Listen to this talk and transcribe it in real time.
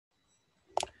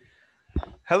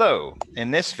Hello,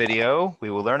 in this video, we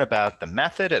will learn about the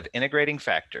method of integrating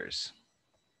factors.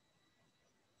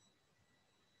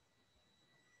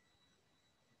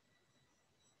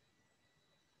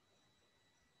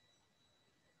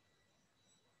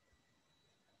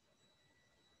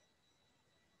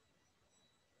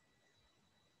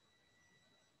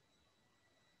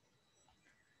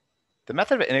 The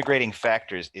method of integrating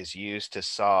factors is used to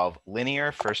solve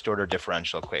linear first-order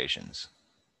differential equations.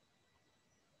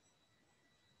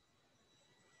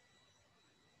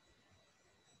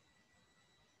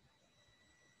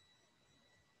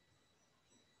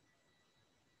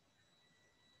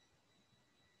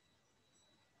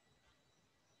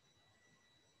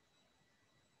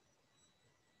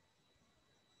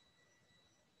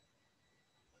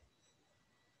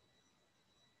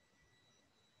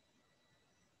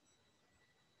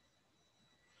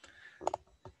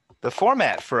 The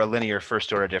format for a linear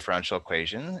first-order differential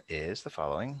equation is the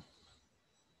following.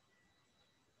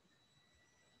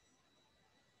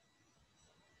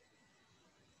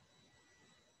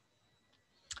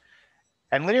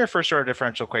 And linear first-order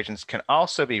differential equations can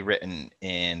also be written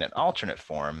in an alternate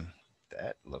form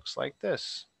that looks like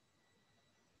this.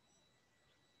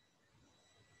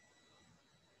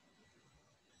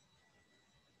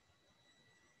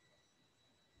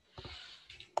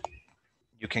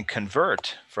 You can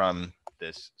convert from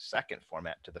this second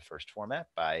format to the first format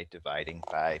by dividing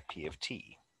by P of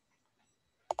t.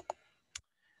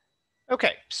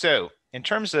 Okay, so in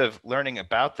terms of learning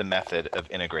about the method of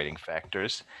integrating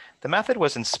factors, the method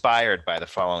was inspired by the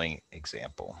following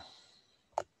example.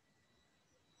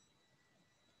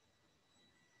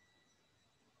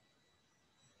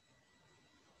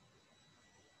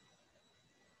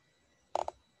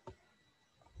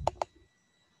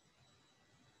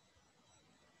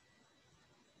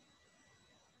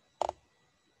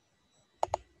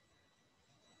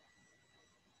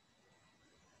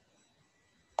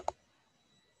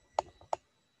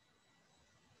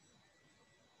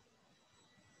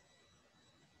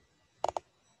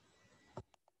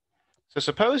 So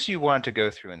suppose you want to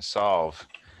go through and solve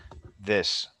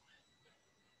this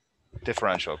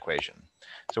differential equation.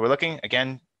 So we're looking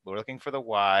for the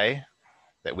y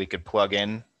that we could plug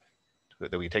in,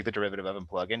 that we take the derivative of and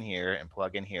plug in here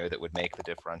that would make the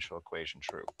differential equation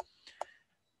true.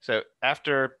 So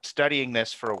after studying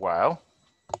this for a while,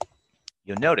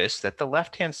 you'll notice that the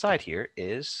left-hand side here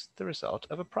is the result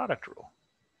of a product rule.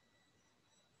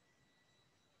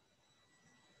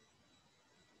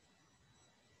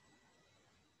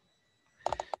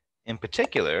 In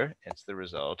particular, it's the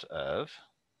result of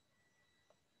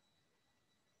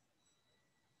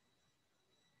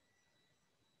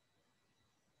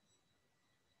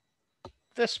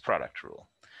this product rule.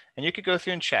 And you could go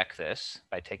through and check this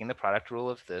by taking the product rule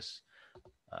of this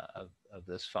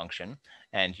function,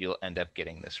 and you'll end up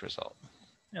getting this result.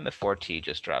 And the 4t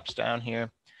just drops down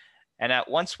here. And now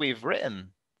once we've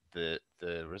written this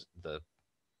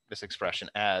expression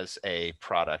as a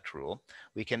product rule,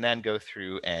 we can then go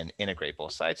through and integrate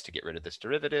both sides to get rid of this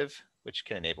derivative, which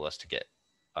can enable us to get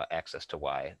access to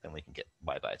y. Then we can get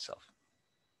y by itself.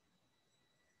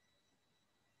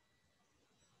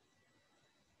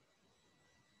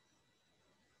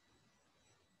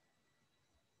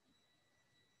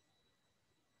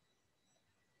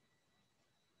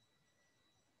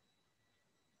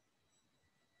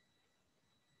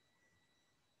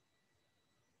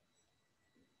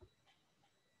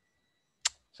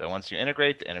 So once you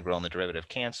integrate, the integral and the derivative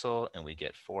cancel, and we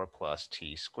get 4 plus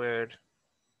t squared.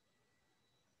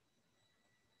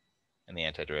 And the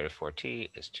antiderivative for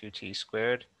t is 2t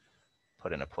squared.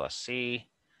 Put in a plus c.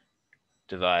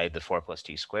 Divide the 4 plus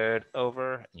t squared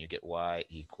over, and you get y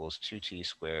equals 2t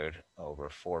squared over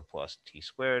 4 plus t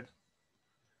squared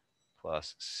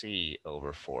plus c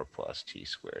over 4 plus t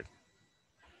squared.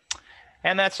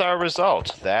 And that's our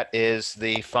result. That is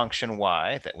the function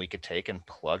y that we could take and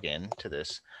plug into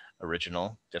this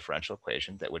original differential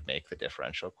equation that would make the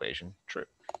differential equation true.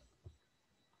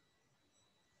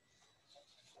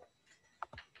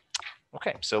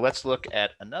 Okay, so let's look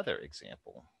at another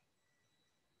example.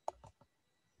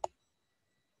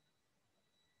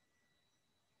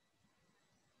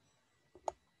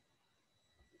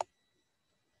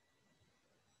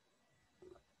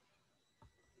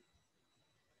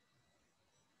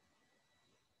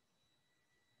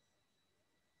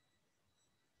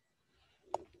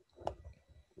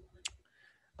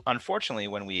 Unfortunately,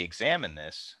 when we examine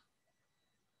this,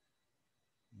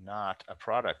 not a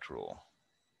product rule.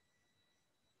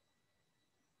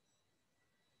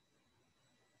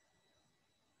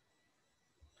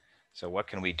 So what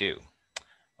can we do?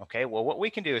 Okay, well, what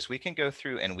we can do is we can go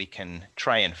through and we can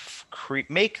try and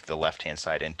make the left-hand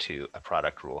side into a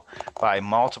product rule by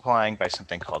multiplying by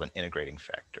something called an integrating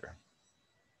factor.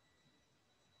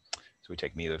 So we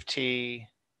take mu of t,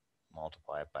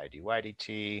 multiply it by dy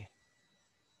dt,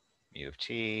 mu of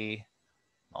t,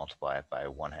 multiply it by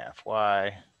 1/2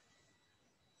 y,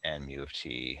 and mu of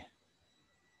t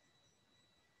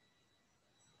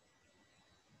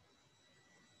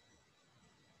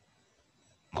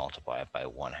multiply it by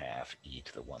 1/2 e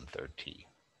to the 1/3 t.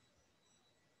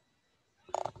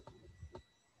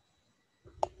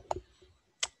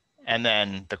 And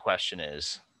then the question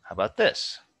is, how about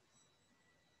this?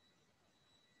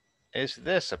 Is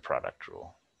this a product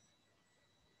rule?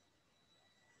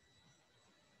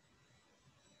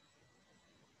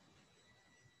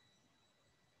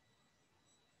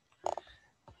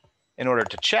 In order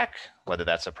to check whether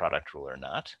that's a product rule or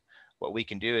not, what we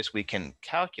can do is we can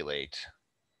calculate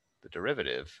the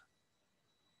derivative.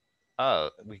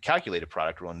 We calculate a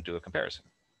product rule and do a comparison.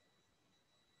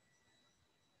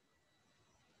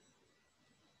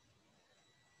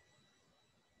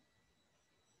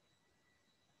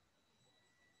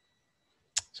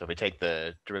 So if we take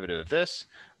the derivative of this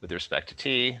with respect to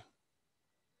t,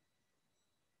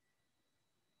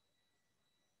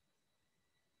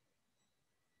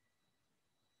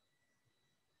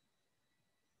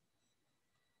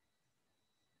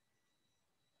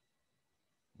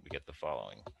 we get the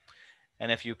following.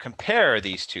 And if you compare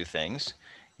these two things,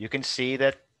 you can see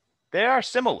that they are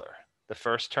similar. The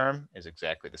first term is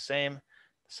exactly the same.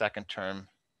 The second term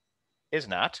is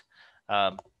not.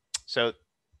 So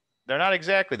they're not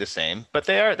exactly the same, but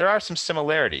there are some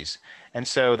similarities. And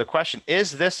so the question,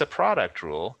 is this a product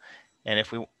rule? And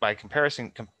if we, by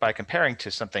comparing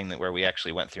to something where we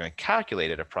actually went through and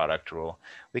calculated a product rule,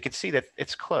 we can see that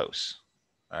it's close.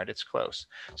 All right, it's close.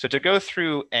 So to go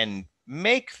through and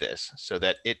make this so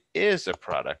that it is a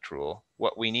product rule,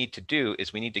 what we need to do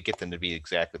is we need to get them to be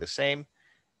exactly the same.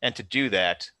 And to do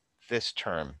that, this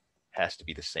term has to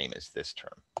be the same as this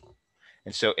term.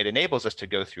 And so it enables us to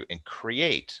go through and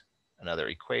create another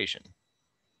equation.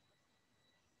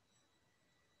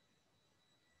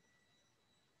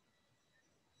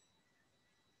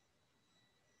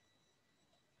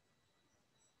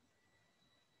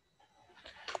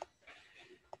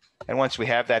 And once we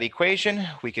have that equation,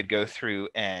 we could go through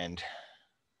and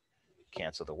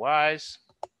cancel the y's.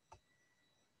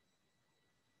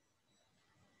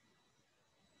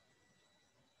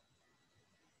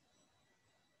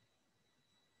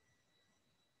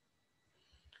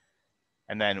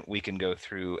 And then we can go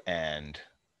through and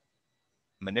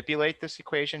manipulate this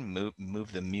equation,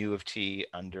 move the mu of t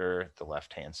under the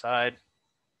left-hand side.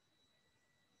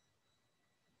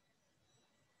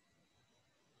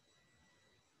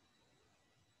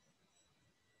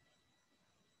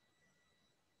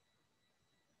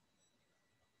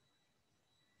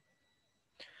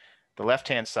 The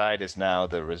left-hand side is now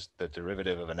the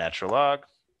derivative of a natural log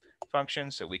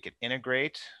function, so we could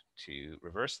integrate to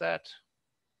reverse that.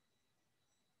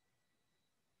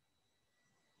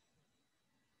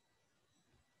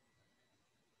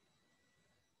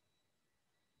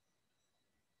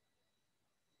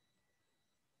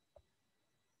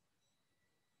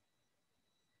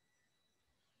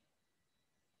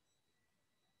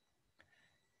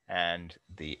 And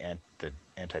the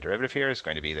antiderivative here is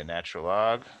going to be the natural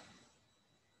log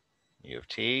mu of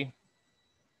t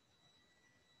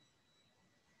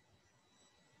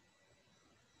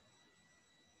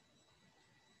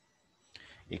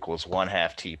equals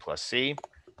 1/2 t plus c. And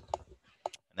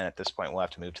then at this point, we'll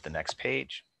have to move to the next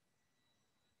page.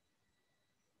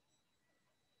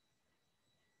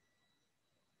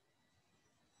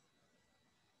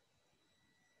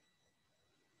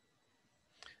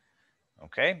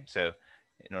 Okay, so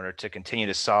in order to continue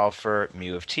to solve for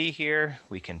mu of t here,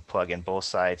 we can plug in both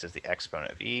sides as the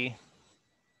exponent of e.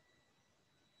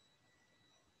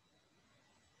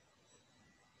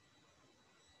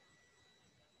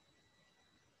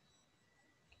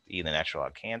 E and the natural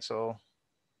log cancel.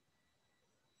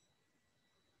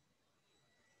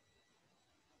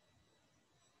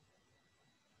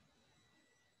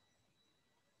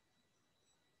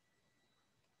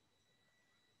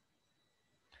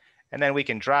 And then we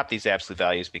can drop these absolute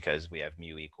values because we have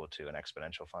mu equal to an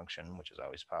exponential function, which is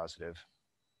always positive.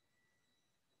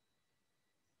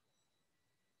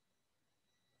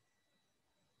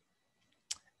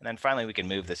 And then finally, we can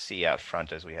move the c out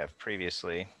front as we have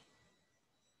previously.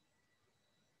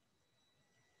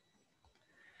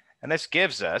 And this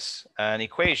gives us an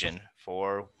equation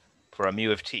for a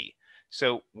mu of t.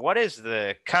 So what is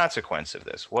the consequence of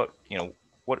this? What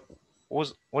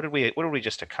what did we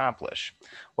just accomplish?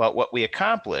 Well, what we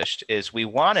accomplished is we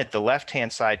wanted the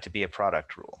left-hand side to be a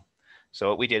product rule. So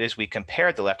what we did is we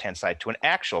compared the left-hand side to an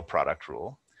actual product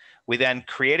rule. We then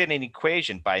created an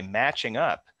equation by matching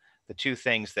up the two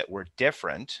things that were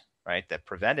different, right, that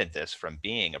prevented this from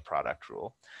being a product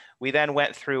rule. We then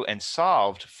went through and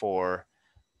solved for,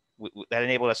 that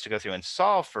enabled us to go through and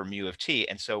solve for mu of t.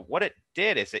 And so what it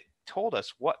did is it told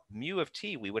us what mu of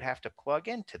t we would have to plug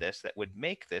into this that would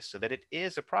make this so that it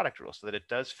is a product rule, so that it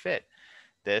does fit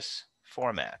this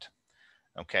format.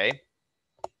 Okay,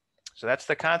 so that's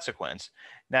the consequence.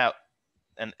 Now,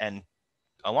 and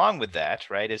along with that,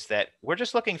 right, is that we're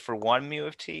just looking for one mu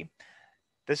of t.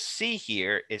 The C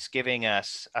here is giving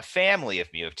us a family of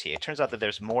mu of t. It turns out that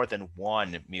there's more than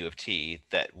one mu of t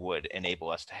that would enable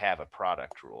us to have a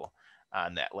product rule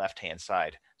on that left-hand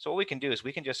side. So what we can do is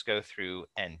we can just go through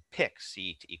and pick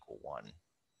C to equal 1.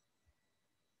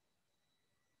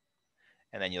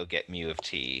 And then you'll get mu of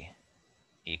t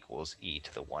equals e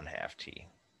to the 1/2 t.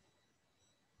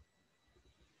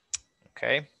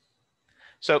 Okay,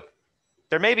 so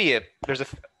there may be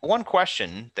one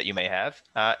question that you may have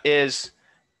is,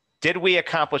 did we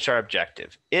accomplish our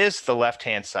objective? Is the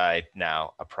left-hand side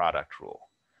now a product rule?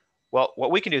 Well,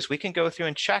 what we can do is we can go through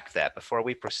and check that before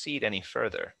we proceed any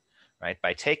further, right?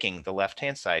 By taking the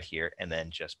left-hand side here and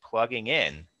then just plugging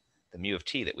in the mu of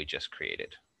t that we just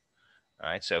created. All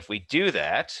right, so if we do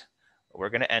that, what we're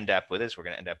going to end up with is we're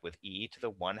going to end up with e to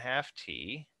the 1/2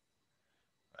 t,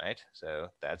 right? So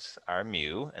that's our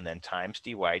mu, and then times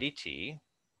dy dt.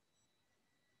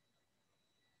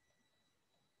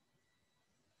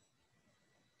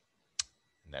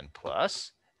 And then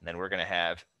plus, and then we're going to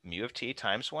have mu of t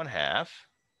times 1/2.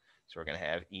 So we're going to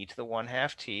have e to the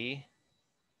 1/2 t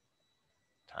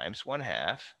times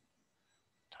 1/2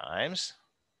 times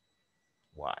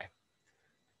y.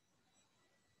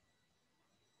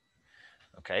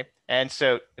 Okay, and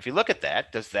so if you look at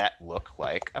that, does that look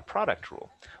like a product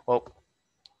rule? Well,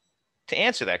 to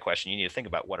answer that question, you need to think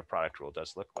about what a product rule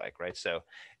does look like, right? So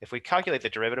if we calculate the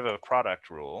derivative of a product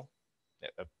rule,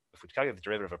 if we calculate the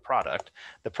derivative of a product,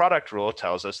 the product rule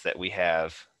tells us that we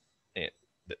have,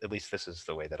 at least this is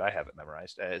the way that I have it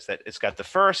memorized, is that it's got the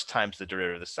first times the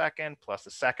derivative of the second plus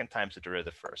the second times the derivative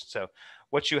of the first. So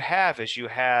what you have is you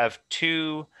have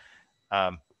two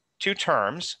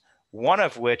terms, one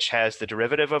of which has the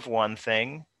derivative of one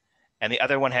thing and the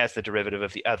other one has the derivative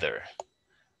of the other.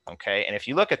 Okay, and if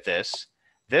you look at this,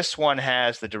 this one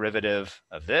has the derivative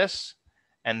of this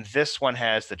and this one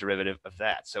has the derivative of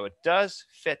that. So it does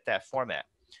fit that format.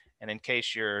 And in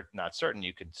case you're not certain,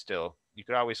 you could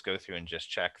always go through and just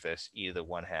check this e to the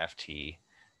 1/2 t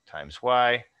times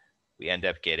y. We end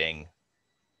up getting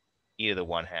e to the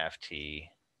 1/2 t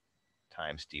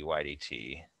times dy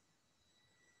dt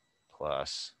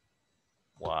plus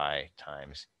y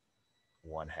times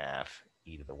 1/2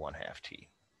 e to the 1/2 t.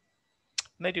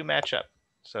 And they do match up.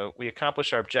 So we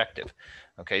accomplished our objective.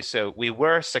 Okay, so we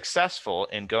were successful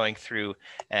in going through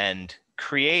and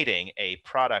creating a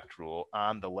product rule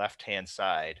on the left-hand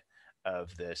side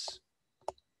of this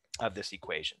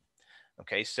equation.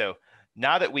 Okay, so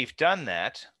now that we've done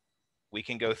that, we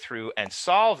can go through and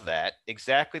solve that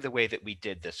exactly the way that we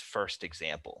did this first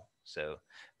example. So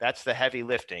that's the heavy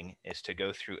lifting, is to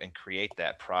go through and create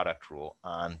that product rule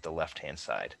on the left-hand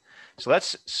side. So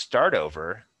let's start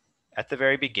over at the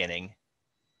very beginning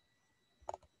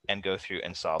and go through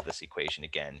and solve this equation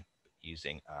again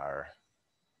using our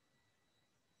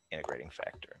integrating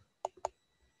factor.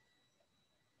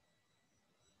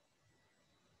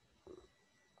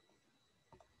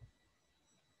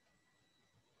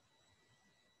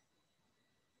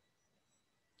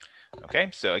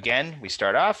 Okay, so again, we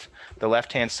start off. The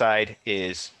left-hand side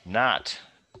is not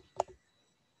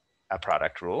a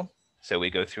product rule. So we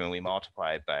go through and we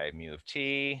multiply it by mu of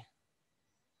t.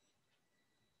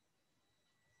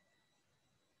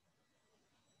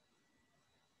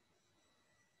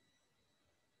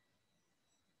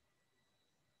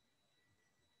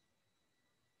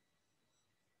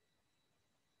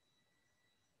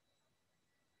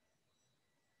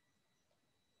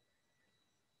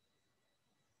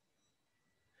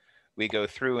 We go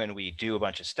through and we do a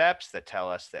bunch of steps that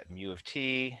tell us that mu of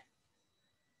t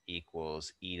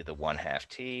equals e to the 1/2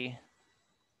 t,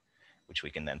 which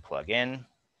we can then plug in.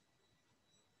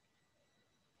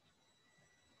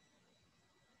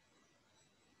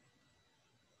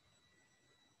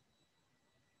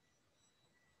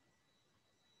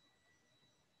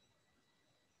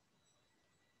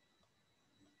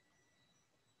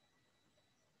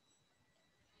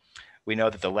 We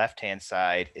know that the left-hand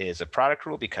side is a product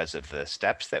rule because of the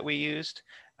steps that we used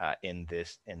in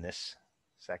this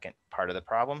second part of the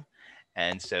problem.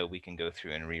 And so we can go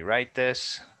through and rewrite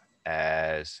this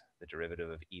as the derivative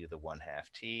of e to the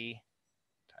 1/2 t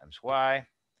times y.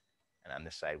 And on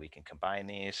this side, we can combine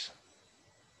these.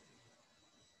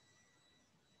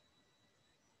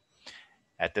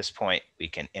 At this point, we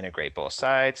can integrate both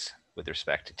sides with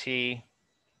respect to t.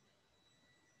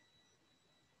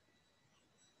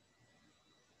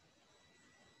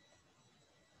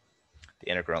 The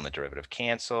integral and the derivative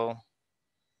cancel.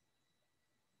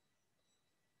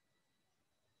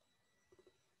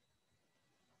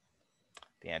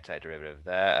 The antiderivative of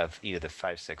that of e to the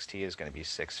 5/6 t is going to be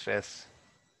 6/5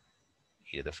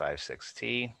 e to the 5/6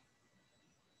 t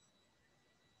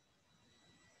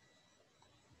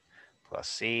plus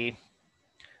c.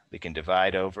 We can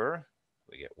divide over.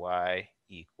 We get y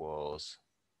equals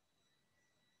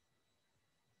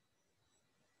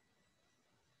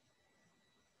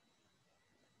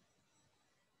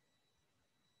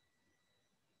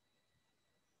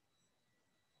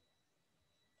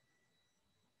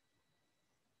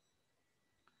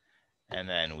and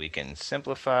then we can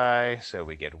simplify. So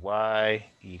we get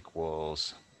y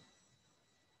equals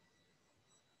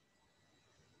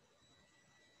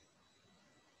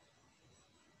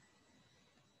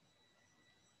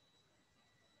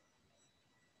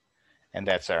and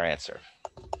that's our answer.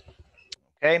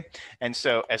 Okay, and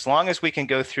so as long as we can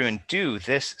go through and do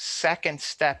this second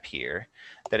step here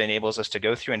that enables us to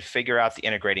go through and figure out the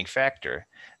integrating factor,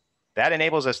 that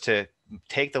enables us to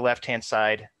take the left-hand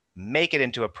side, make it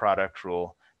into a product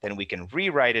rule, then we can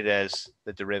rewrite it as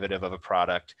the derivative of a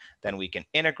product, then we can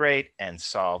integrate and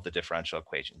solve the differential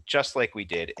equation, just like we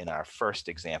did in our first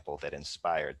example that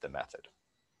inspired the method.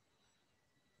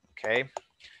 Okay,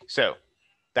 so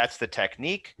that's the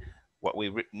technique. What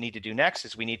we need to do next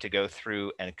is we need to go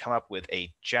through and come up with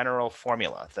a general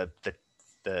formula.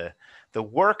 The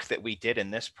work that we did in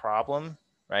this problem,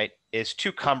 right, is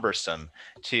too cumbersome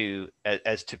to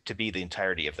be the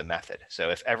entirety of the method. So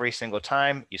if every single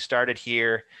time you started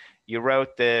here, you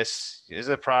wrote this is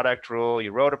a product rule,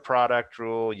 you wrote a product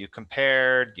rule, you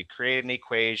compared, you created an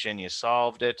equation, you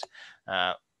solved it,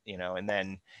 and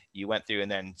then you went through and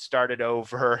then started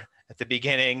over at the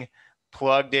beginning,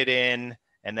 plugged it in,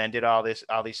 and then did all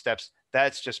these steps.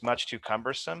 That's just much too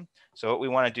cumbersome. So what we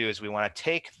want to do is we want to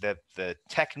take the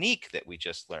technique that we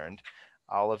just learned,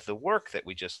 all of the work that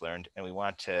we just learned, and we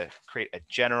want to create a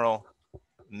general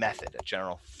method, a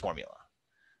general formula.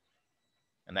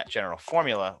 And that general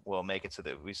formula will make it so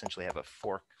that we essentially have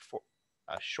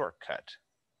a shortcut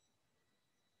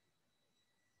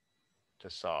to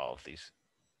solve these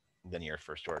linear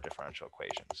first-order differential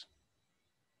equations.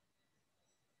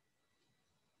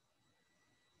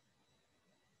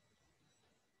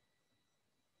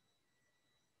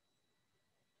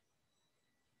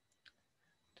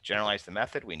 To generalize the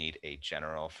method, we need a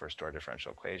general first-order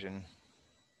differential equation.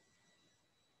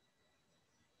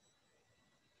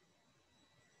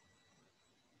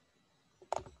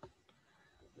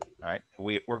 All right,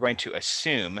 we're going to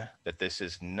assume that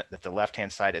that the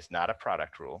left-hand side is not a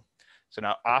product rule. So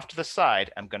now off to the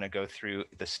side, I'm going to go through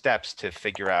the steps to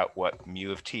figure out what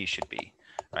mu of t should be.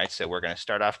 All right, so we're going to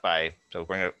start off so we're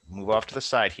going to move off to the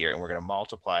side here, and we're going to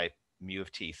multiply mu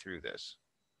of t through this.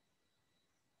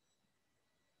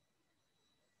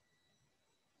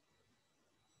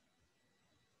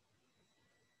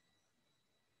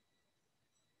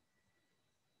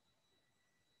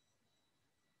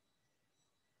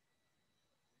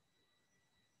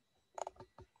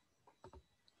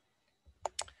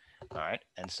 All right,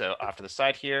 and so off to the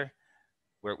side here,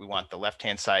 where we want the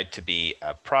left-hand side to be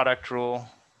a product rule.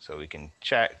 So we can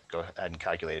go ahead and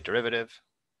calculate a derivative.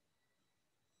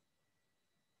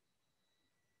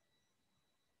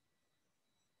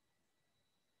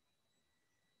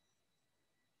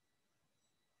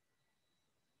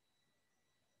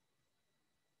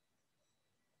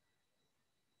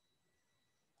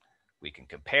 We can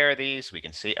compare these. We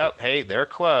can see, oh, hey, they're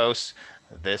close.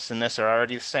 This and this are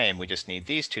already the same. We just need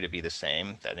these two to be the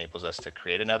same. That enables us to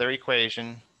create another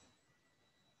equation.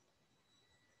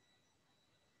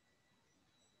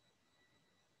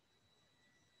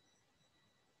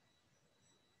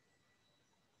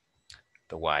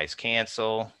 The y's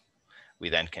cancel. We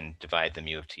then can divide the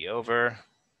mu of t over.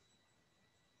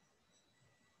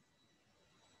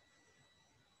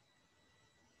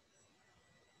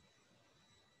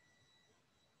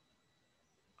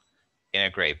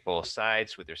 Integrate both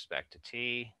sides with respect to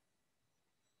t.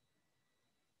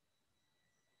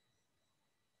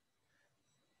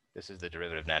 This is the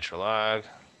derivative natural log.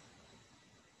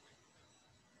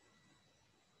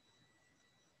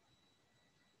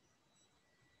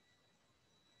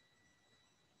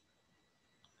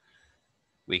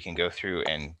 we can go through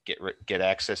and get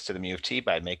access to the mu of t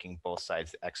by making both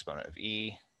sides the exponent of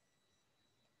e.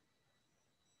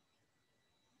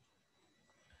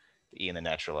 The e and the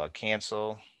natural log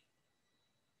cancel.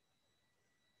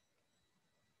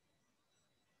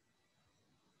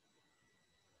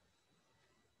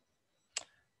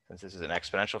 Since this is an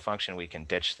exponential function, we can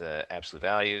ditch the absolute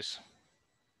values.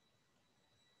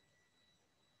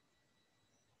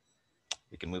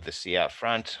 We can move the c out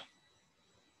front.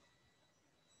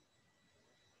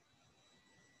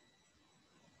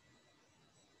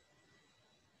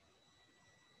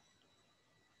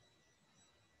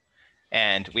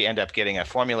 And we end up getting a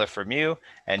formula for mu.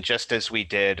 And just as we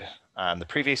did on the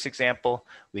previous example,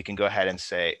 we can go ahead and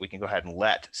say, we can go ahead and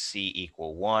let c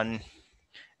equal 1. And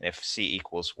if c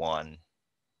equals 1,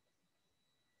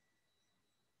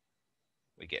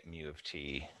 we get mu of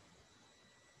t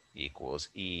equals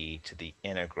e to the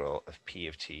integral of p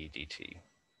of t dt.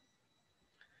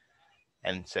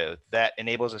 And so that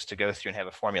enables us to go through and have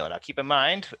a formula. Now keep in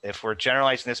mind, if we're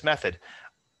generalizing this method,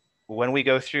 when we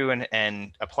go through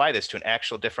and apply this to an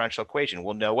actual differential equation,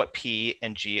 we'll know what p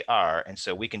and g are. And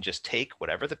so we can just take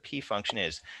whatever the p function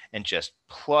is and just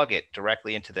plug it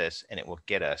directly into this, and it will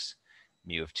get us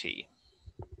mu of t.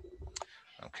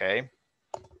 Okay.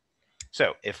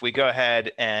 So if we go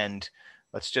ahead and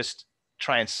let's just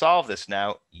try and solve this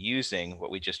now using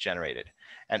what we just generated.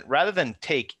 And rather than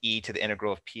take e to the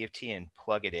integral of p of t and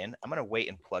plug it in, I'm going to wait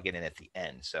and plug it in at the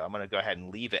end. So I'm going to go ahead and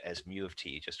leave it as mu of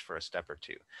t just for a step or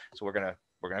two. So we're going to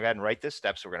go ahead and write this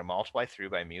step. So we're going to multiply through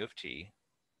by mu of t.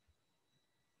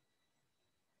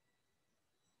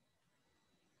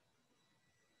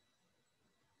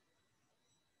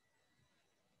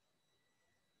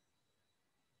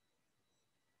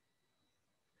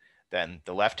 Then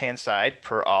the left-hand side,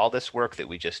 per all this work that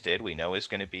we just did, we know is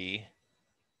going to be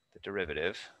the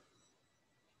derivative.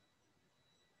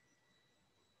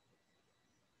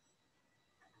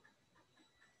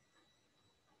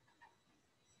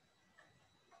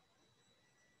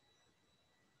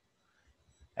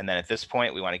 And then at this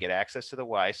point, we want to get access to the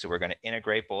y, so we're going to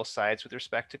integrate both sides with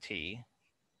respect to t.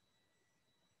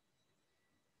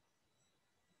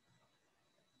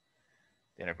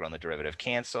 The integral and the derivative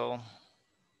cancel.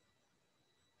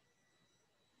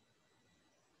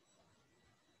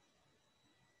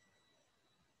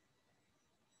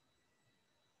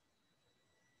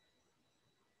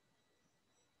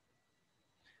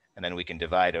 And then we can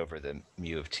divide over the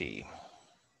mu of t.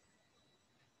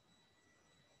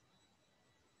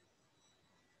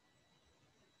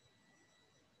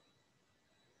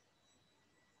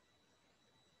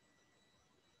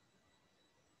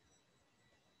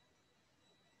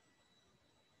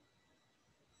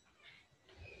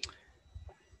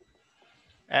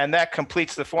 And that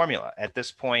completes the formula. At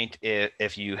this point,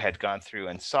 if you had gone through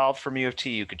and solved for mu of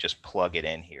t, you could just plug it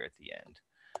in here at the end.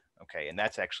 Okay, and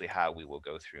that's actually how we will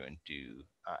go through and do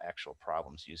actual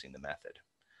problems using the method,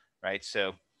 right?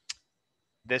 So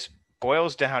this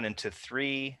boils down into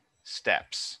 3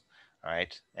 steps, all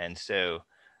right? And so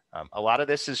a lot of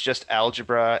this is just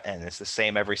algebra, and it's the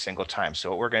same every single time. So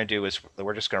what we're going to do is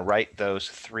we're just going to write those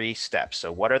 3 steps.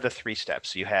 So what are the 3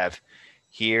 steps? So you have,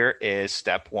 here is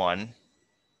step 1.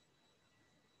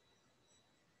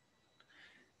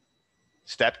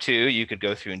 Step 2, you could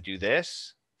go through and do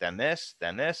this, then this,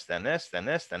 then this, then this, then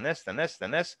this, then this, then this,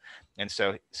 then this. And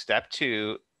so step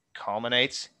 2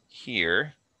 culminates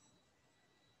here.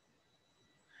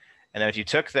 And then if you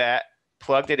took that,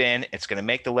 plugged it in, it's going to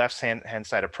make the left-hand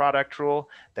side a product rule.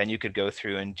 Then you could go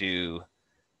through and do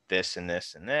this and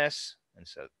this and this. And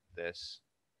so this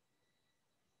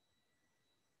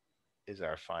is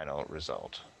our final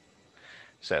result.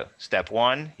 So step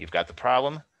 1, you've got the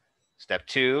problem. Step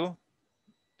 2,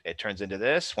 it turns into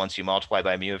this once you multiply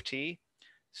by mu of t.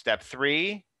 Step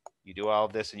 3, you do all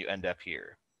of this and you end up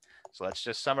here. So let's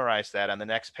just summarize that on the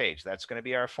next page. That's going to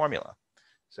be our formula.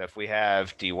 So if we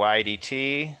have dy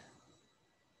dt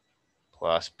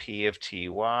plus p of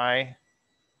ty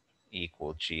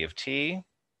equal g of t,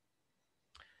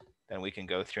 then we can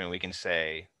go through and we can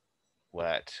say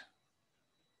let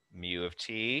mu of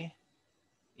t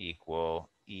equal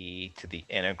e to the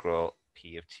integral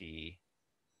p of t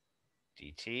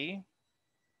dt.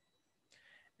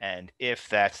 And if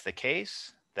that's the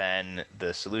case, then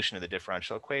the solution of the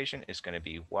differential equation is going to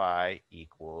be y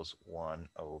equals 1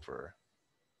 over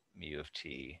mu of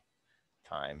t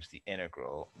times the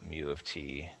integral mu of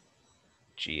t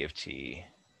g of t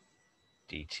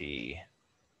dt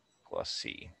plus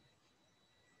c.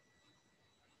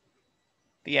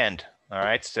 The end. All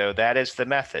right, so that is the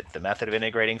method. The method of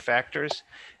integrating factors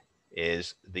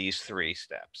is these 3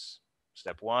 steps.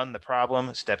 Step 1, the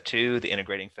problem. Step 2, the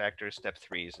integrating factor. Step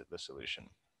 3 is the solution.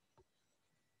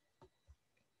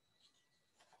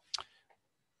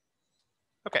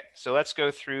 Okay, so let's go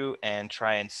through and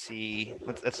try and see,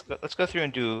 let's go through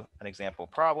and do an example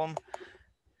problem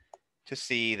to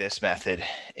see this method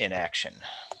in action.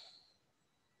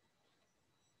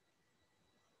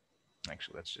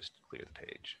 Actually, let's just clear the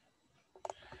page.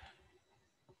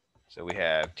 So we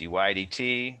have dy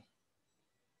dt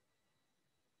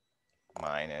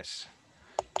minus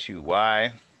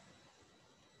 2y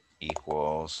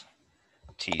equals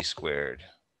t squared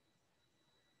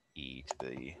e to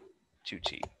the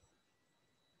 2t.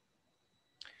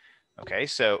 Okay,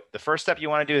 so the first step you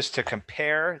want to do is to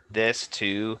compare this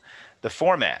to the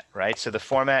format, right? So the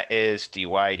format is dy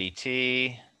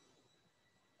dt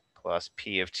plus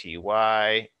p of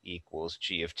ty equals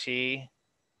g of t.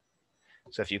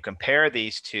 So if you compare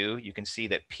these two, you can see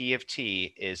that p of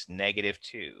t is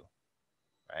 -2,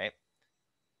 right?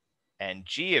 And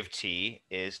g of t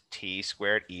is t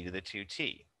squared e to the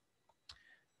 2t.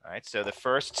 All right, so the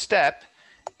first step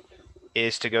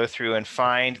is to go through and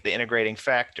find the integrating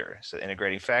factor. So the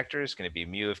integrating factor is going to be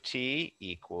mu of t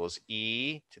equals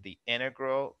e to the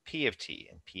integral p of t.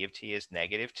 And p of t is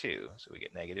 -2. So we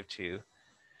get -2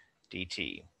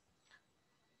 dt.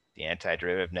 The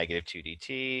antiderivative of -2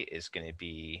 dt is going to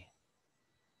be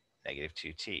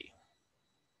 -2t.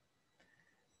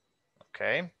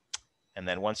 Okay. And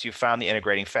then once you've found the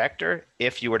integrating factor,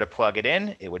 if you were to plug it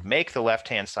in, it would make the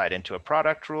left-hand side into a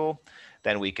product rule.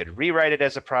 Then we could rewrite it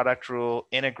as a product rule,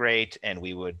 integrate, and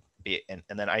we would be, and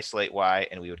then isolate y,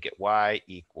 and we would get y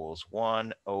equals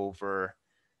 1 over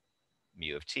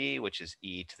mu of t, which is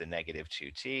e to the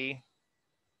 -2t,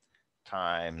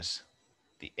 times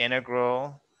the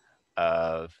integral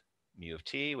of mu of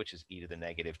t, which is e to the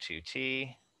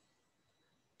 -2t,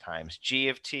 times g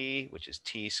of t, which is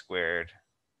t squared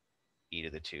e to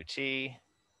the 2t,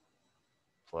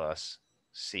 plus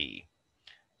c.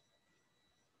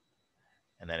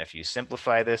 And then if you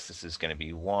simplify this, this is going to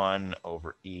be 1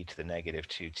 over e to the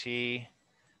 -2t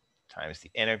times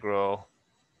the integral.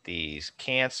 These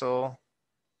cancel.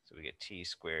 So we get t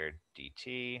squared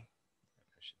dt.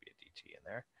 There should be a dt in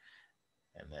there.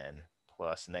 And then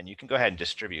plus, and then you can go ahead and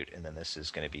distribute. And then this is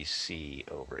going to be c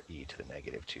over e to the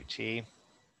 -2t.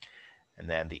 And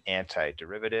then the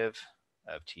antiderivative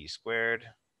of t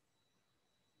squared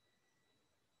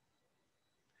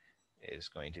is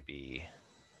going to be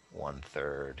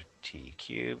 1/3 t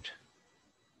cubed.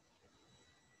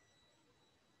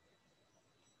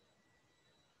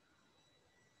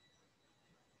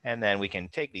 And then we can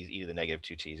take these e to the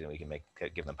 -2t's and we can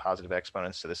give them positive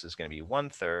exponents. So this is going to be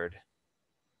 1/3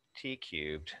 t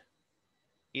cubed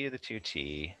e to the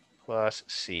 2t plus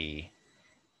c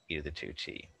e to the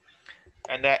 2t.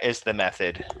 And that is the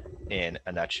method in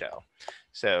a nutshell.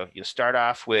 So you'll start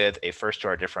off with a first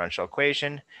order differential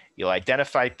equation. You'll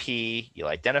identify P, you'll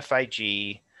identify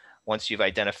G. Once you've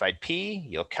identified P,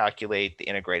 you'll calculate the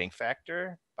integrating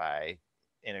factor by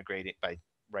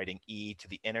writing e to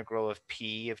the integral of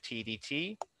P of t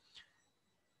dt.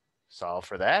 Solve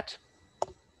for that.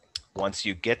 Once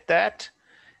you get that,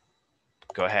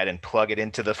 go ahead and plug it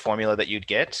into the formula that you'd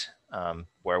get,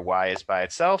 where y is by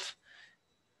itself.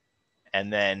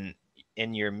 And then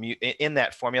in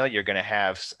that formula, you're going to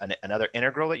have another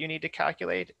integral that you need to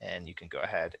calculate, and you can go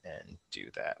ahead and do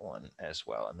that one as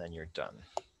well, and then you're done.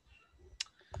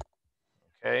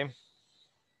 Okay.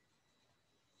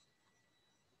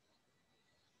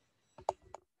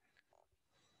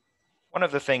 One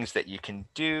of the things that you can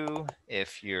do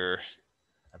if you're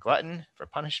a glutton for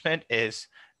punishment is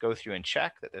go through and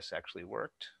check that this actually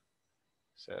worked.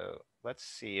 So let's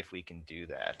see if we can do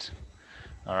that.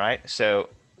 All right. So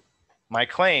my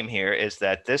claim here is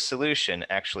that this solution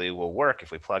actually will work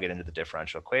if we plug it into the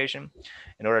differential equation.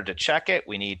 In order to check it,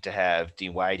 we need to have dy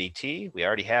dt. We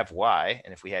already have y,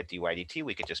 and if we had dy dt,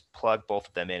 we could just plug both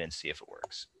of them in and see if it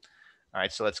works. All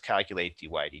right, so let's calculate dy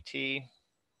dt.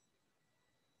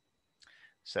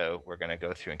 So we're going to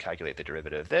go through and calculate the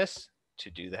derivative of this. To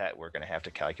do that, we're going to have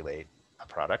to calculate a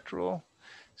product rule.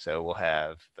 So we'll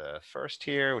have the first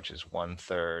here, which is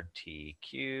 1/3 t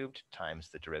cubed times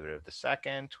the derivative of the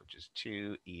second, which is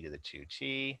 2 e to the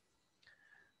 2t,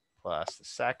 plus the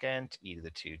second e to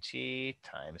the 2t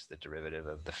times the derivative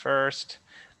of the first,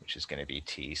 which is going to be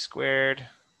t squared.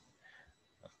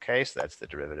 Okay, so that's the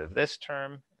derivative of this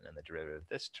term, and then the derivative of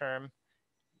this term.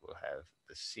 We'll have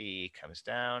the c comes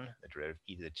down. The derivative of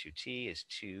e to the 2t is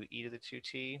 2 e to the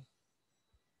 2t.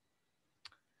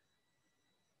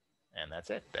 And that's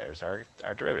it. There's our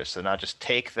derivative. So now just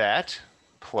take that,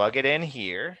 plug it in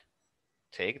here,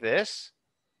 take this,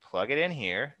 plug it in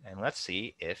here, and let's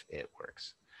see if it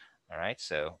works. All right,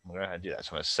 so we're going to do that.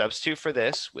 So I'm going to substitute for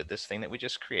this with this thing that we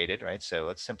just created, right? So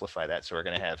let's simplify that. So we're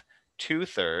going to have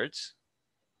 2/3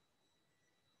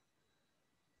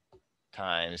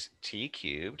 times t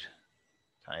cubed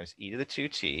times e to the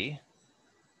 2t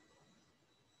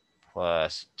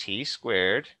plus t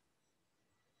squared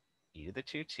e to the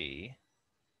 2t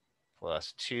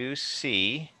plus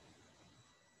 2c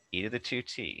e to the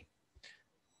 2t.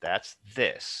 That's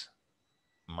this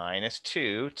minus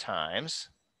 2 times,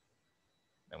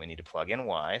 and we need to plug in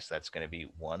y, so that's going to be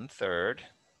 1/3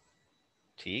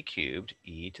 t cubed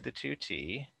e to the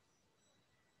 2t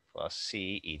plus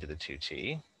c e to the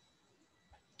 2t.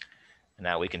 And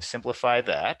now we can simplify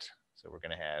that. So we're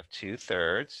going to have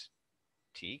 2/3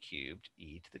 t cubed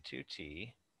e to the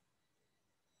 2t,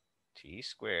 t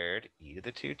squared e to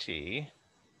the 2t,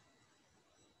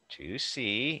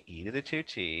 2c e to the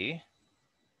 2t,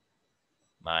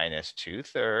 minus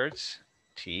 2/3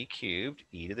 t cubed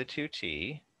e to the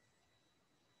 2t,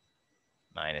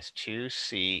 minus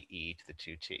 2c e to the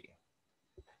 2t.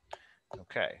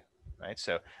 Okay, right,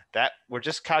 so that we're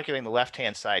just calculating the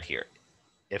left-hand side here.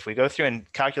 If we go through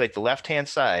and calculate the left-hand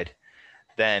side,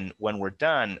 then when we're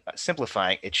done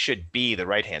simplifying, it should be the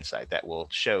right-hand side. That will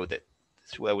show that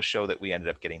we ended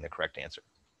up getting the correct answer.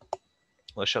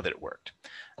 We'll show that it worked.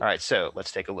 All right, so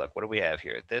let's take a look. What do we have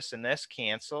here? This and this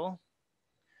cancel.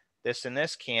 This and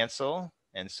this cancel.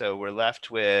 And so we're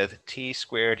left with t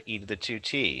squared e to the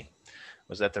 2t.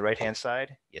 Was that the right-hand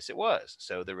side? Yes, it was.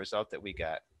 So the result that we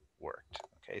got worked.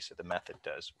 Okay, so the method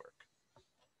does work.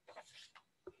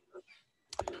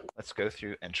 Let's go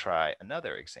through and try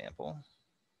another example.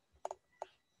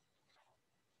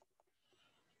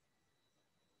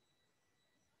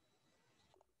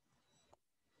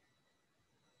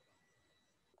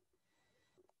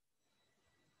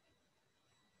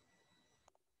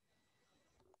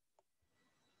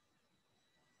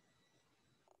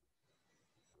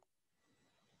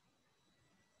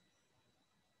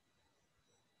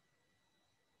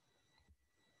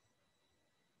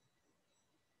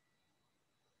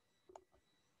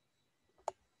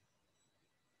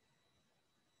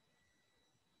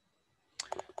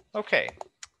 Okay,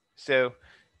 so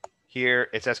here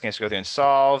it's asking us to go through and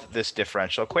solve this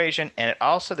differential equation, and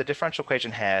the differential equation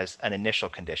has an initial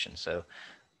condition. So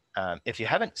if you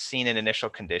haven't seen an initial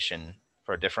condition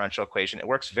for a differential equation, it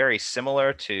works very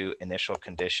similar to initial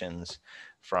conditions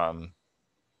from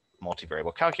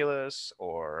multivariable calculus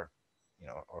or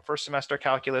first semester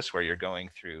calculus, where you're going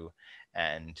through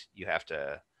and you have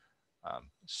to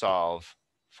solve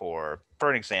for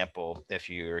an example, if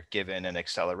you're given an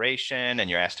acceleration and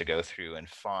you're asked to go through and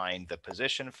find the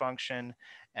position function,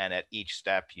 and at each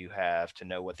step you have to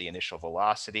know what the initial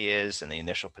velocity is and the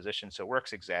initial position. So it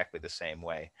works exactly the same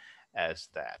way as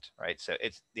that, right? So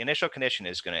the initial condition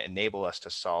is going to enable us to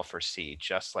solve for C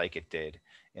just like it did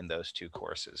in those two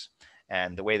courses.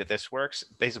 And the way that this works,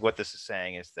 basically what this is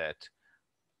saying is that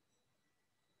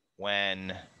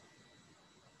when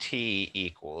t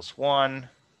equals 1,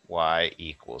 y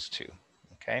equals 2.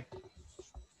 Okay,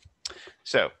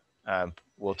 so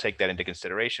we'll take that into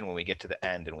consideration when we get to the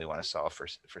end and we want to solve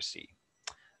for C.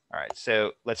 All right,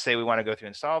 so let's say we want to go through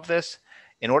and solve this.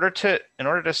 In order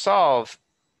to solve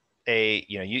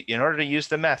in order to use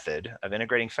the method of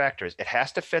integrating factors, it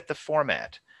has to fit the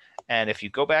format. And if you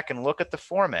go back and look at the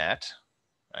format,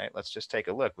 right, let's just take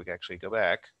a look. We can actually go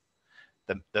back.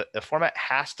 The format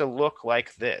has to look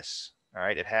like this. All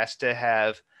right, it has to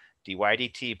have dy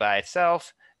dt by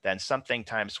itself, then something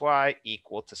times y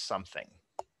equal to something.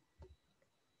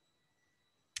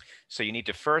 So you need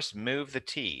to first move the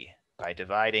t by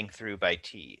dividing through by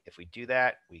t. If we do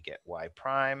that, we get y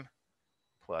prime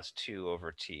plus 2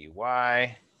 over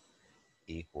ty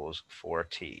equals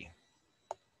 4t.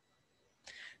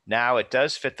 Now it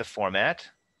does fit the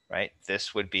format, right?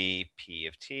 This would be p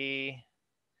of t.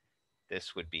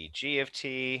 This would be g of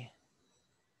t.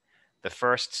 The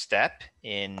first step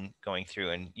in going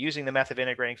through and using the method of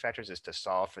integrating factors is to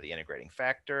solve for the integrating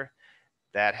factor.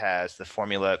 That has the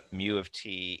formula mu of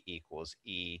t equals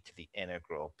e to the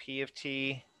integral p of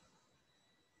t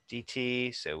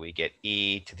dt. So we get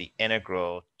e to the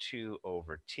integral 2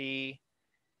 over t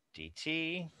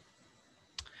dt.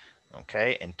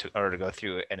 Okay, and in order to go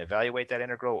through and evaluate that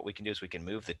integral, what we can do is we can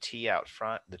move the t out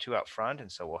front, the 2 out front,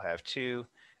 and so we'll have 2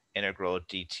 integral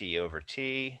dt over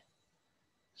t.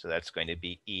 So that's going to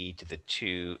be e to the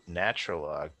 2 natural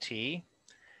log t.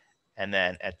 And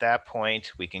then at that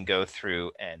point, we can go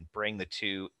through and bring the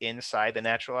 2 inside the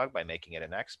natural log by making it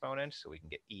an exponent. So we can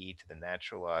get e to the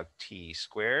natural log t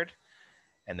squared.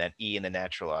 and then e and the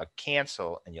natural log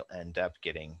cancel, and you'll end up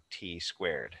getting t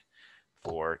squared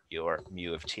for your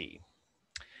mu of t.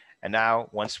 And now,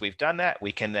 once we've done that,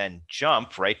 we can then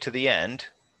jump right to the end.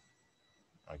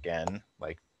 Again,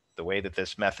 like the way that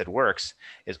this method works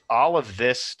is all of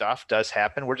this stuff does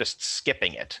happen. We're just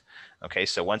skipping it. Okay,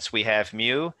 so once we have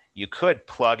mu, you could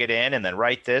plug it in and then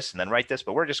write this and then write this,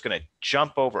 but we're just going to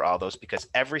jump over all those because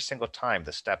every single time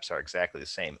the steps are exactly the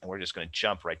same, and we're just going to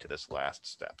jump right to this last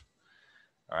step.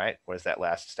 All right, what does that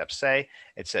last step say?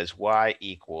 It says y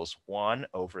equals 1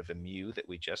 over the mu that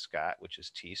we just got, which is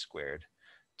t squared,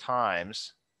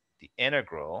 times the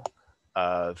integral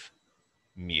of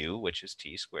mu, which is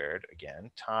t squared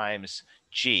again, times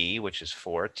g, which is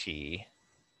 4t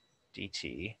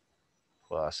dt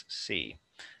plus c.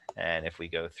 And if we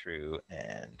go through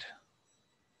and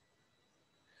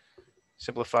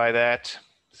simplify that,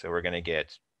 so we're going to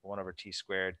get 1 over t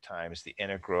squared times the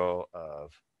integral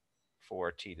of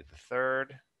 4t to the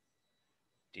third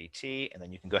dt, and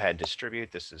then you can go ahead and distribute.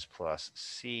 This is plus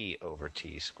c over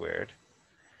t squared.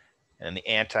 And the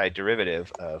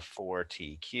antiderivative of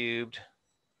 4t cubed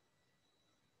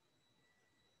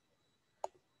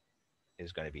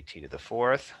is going to be t to the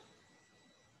fourth.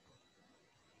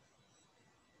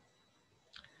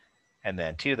 And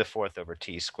then t to the fourth over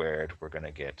t squared, we're going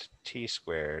to get t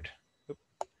squared. We're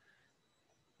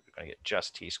going to get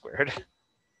just t squared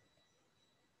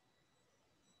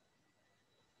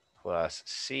plus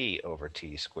c over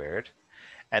t squared.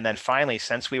 And then finally,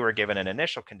 since we were given an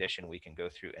initial condition, we can go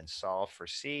through and solve for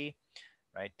c,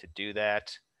 right? To do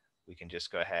that, we can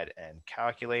just go ahead and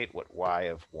calculate what y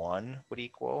of 1 would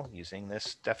equal using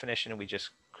this definition we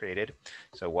just created.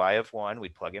 So y of 1, we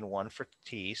plug in 1 for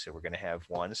t, so we're going to have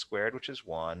 1 squared, which is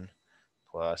 1,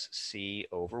 plus c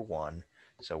over 1.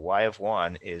 So y of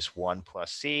 1 is 1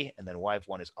 plus c, and then y of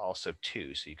 1 is also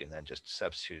 2, so you can then just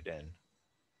substitute in.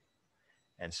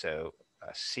 And so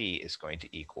c is going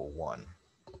to equal 1.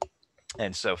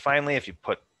 And so finally, if you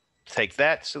take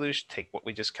that solution, take what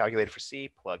we just calculated for c,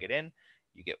 plug it in,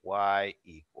 you get y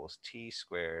equals t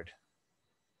squared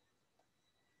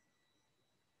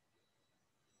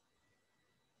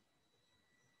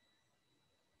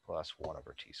plus 1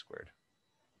 over t squared.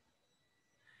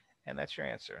 And that's your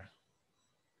answer.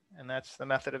 And that's the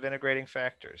method of integrating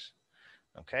factors.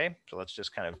 Okay, so let's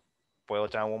just kind of boil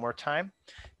it down one more time.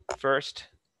 First,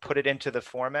 put it into the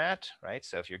format, right?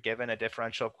 So if you're given a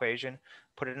differential equation,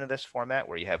 put it into this format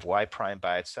where you have y prime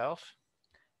by itself.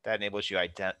 That enables you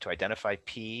to identify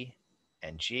p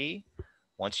and g.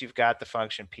 Once you've got the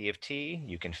function p of t,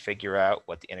 you can figure out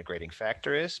what the integrating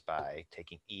factor is by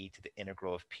taking e to the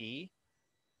integral of p.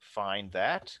 Find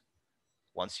that.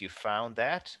 Once you've found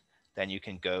that, then you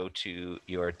can go to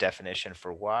your definition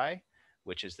for y,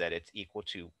 which is that it's equal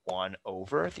to 1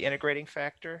 over the integrating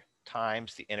factor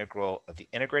times the integral of the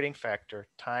integrating factor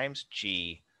times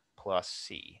g plus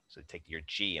c. So take your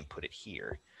g and put it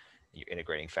here, your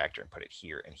integrating factor, and put it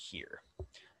here and here. And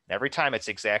every time it's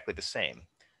exactly the same.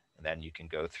 And then you can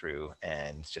go through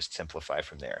and just simplify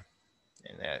from there.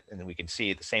 And then we can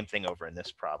see the same thing over in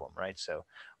this problem, right? So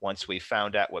once we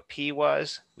found out what p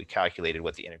was, we calculated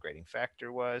what the integrating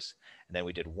factor was, and then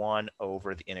we did 1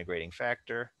 over the integrating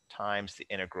factor times the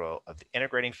integral of the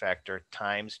integrating factor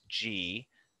times g,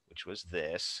 which was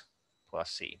this, plus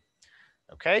c.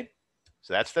 Okay,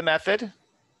 so that's the method.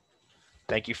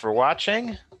 Thank you for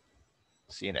watching.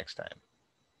 See you next time.